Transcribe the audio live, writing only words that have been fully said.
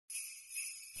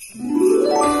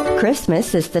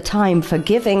Christmas is the time for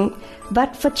giving,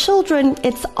 but for children,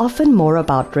 it's often more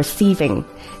about receiving.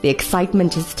 The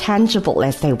excitement is tangible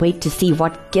as they wait to see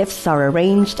what gifts are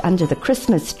arranged under the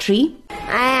Christmas tree.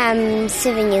 I am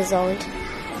 7 years old.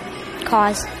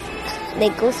 Cause they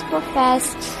go super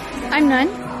fast. I'm 9.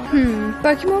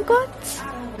 Pokemon cards?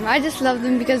 I just love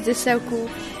them because they're so cool.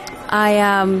 I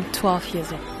am 12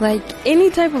 years old. Like any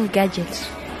type of gadget.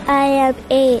 I am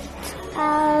 8.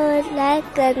 I would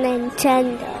like a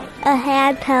Nintendo, a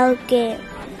handheld game.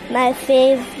 My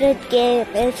favorite game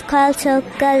is called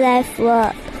Circle Life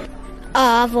Warp.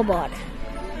 A hoverboard.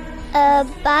 A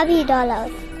Barbie doll.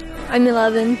 I'm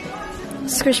 11.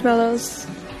 Squishmallows.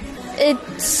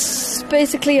 It's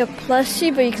basically a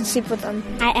plushie, but you can sleep with them.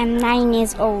 I am 9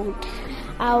 years old.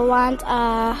 I want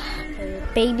a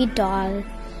baby doll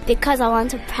because I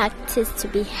want to practice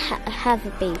to have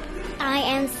a baby. I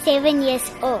am 7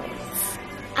 years old.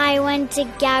 I want a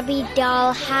Gabby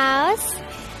doll house,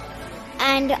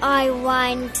 and I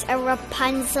want a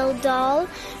Rapunzel doll,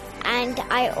 and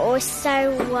I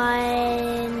also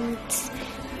want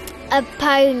a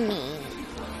pony.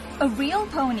 A real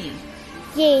pony?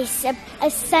 Yes, a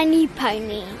sunny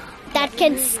pony that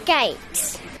can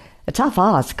skate. A tough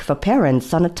ask for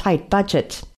parents on a tight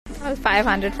budget. Well,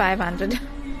 500.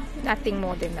 Nothing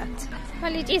more than that.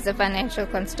 Well, it is a financial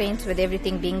constraint with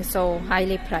everything being so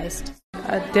highly priced.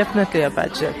 Definitely a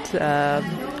budget.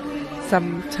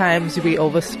 Sometimes we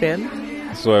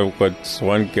overspend. So I've got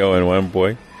one girl and one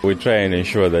boy. We try and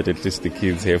ensure that at least the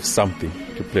kids have something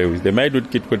to play with. They might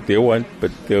not get what they want,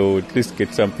 but they'll at least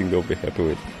get something they'll be happy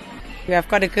with. I've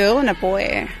got a girl and a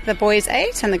boy. The boy is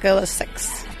 8 and the girl is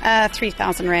 6.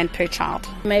 3,000 Rand per child.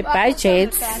 My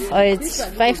budget is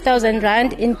 5,000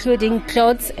 Rand, including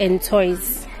clothes and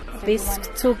toys. These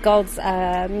 2 girls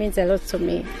means a lot to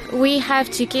me. We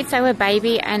have 2 kids, our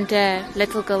baby and a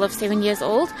little girl of 7 years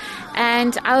old.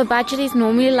 And our budget is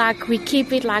normally we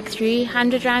keep it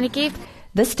 300 Rand a gift.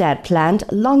 This dad planned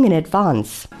long in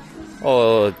advance.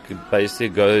 Oh, it basically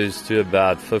goes to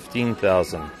about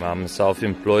 15,000. I'm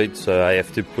self-employed, so I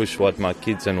have to push what my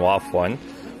kids and wife want.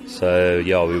 So,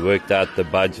 we worked out the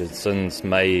budget since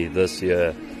May this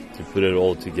year to put it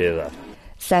all together.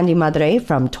 Sandy Madre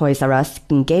from Toys R Us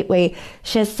in Gateway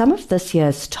shares some of this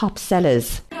year's top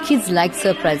sellers. Kids like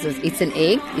surprises. It's an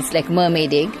egg. It's like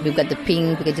mermaid egg. We've got the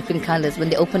pink, we've got different colors. When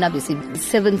they open up, you see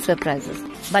 7 surprises.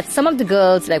 But some of the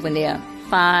girls, when they are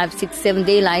 5, 6, 7,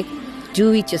 they like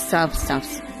do-it-yourself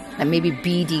stuff. Like maybe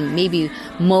beading, maybe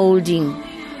molding,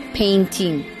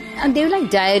 painting. And they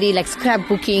like diary, like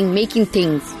scrapbooking, making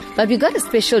things. But we got a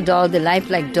special doll, the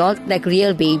lifelike doll, like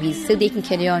real babies, so they can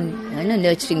carry on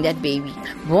nurturing that baby.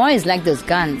 Boys like those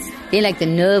guns. They like the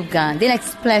Nerf gun. They like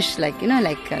splash, like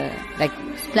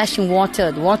splashing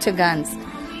water, the water guns.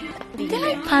 They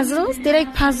like puzzles. They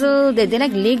like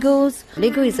Legos.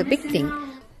 Lego is a big thing.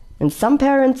 And some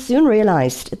parents soon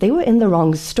realized they were in the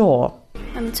wrong store.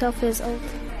 I'm 12 years old.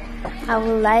 I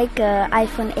would like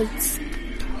iPhone 8.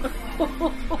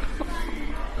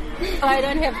 I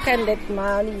don't have that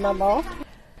money, Mama.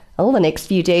 Well, the next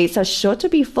few days are sure to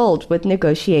be filled with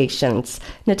negotiations.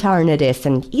 Natara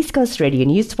Nadesan, East Coast Radio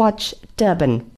News Watch, Durban.